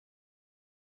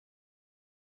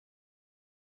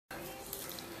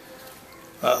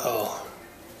Uh-oh.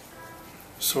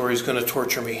 Sori's gonna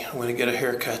torture me. I'm gonna get a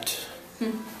haircut.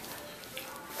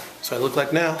 So I look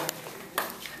like now.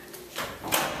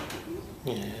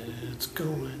 Yeah, it's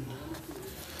going.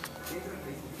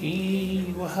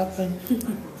 What happened?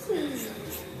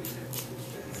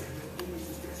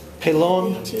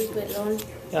 Pelon?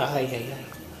 Ay.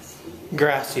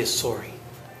 Gracias, Sori.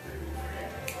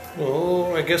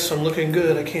 Oh, I guess I'm looking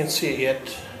good. I can't see it yet.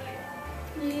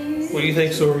 What do you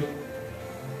think, Sori?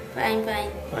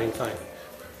 Fine. Fine.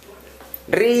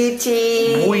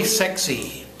 Richie. Muy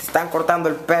sexy. Te están cortando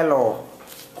el pelo,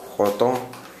 Joto.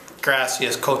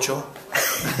 Gracias, Cocho.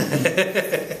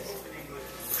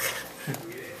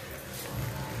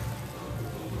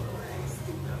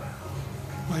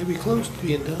 Might be close to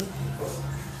being done.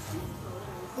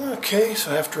 Okay,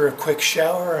 so after a quick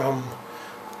shower,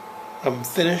 I'm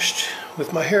finished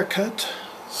with my haircut.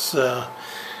 So,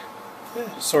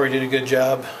 Sori did a good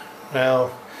job.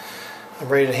 Now I'm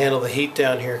ready to handle the heat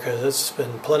down here because it's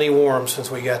been plenty warm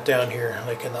since we got down here,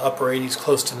 like in the upper 80s,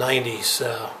 close to 90s.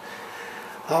 So,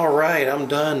 all right, I'm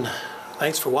done.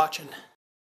 Thanks for watching.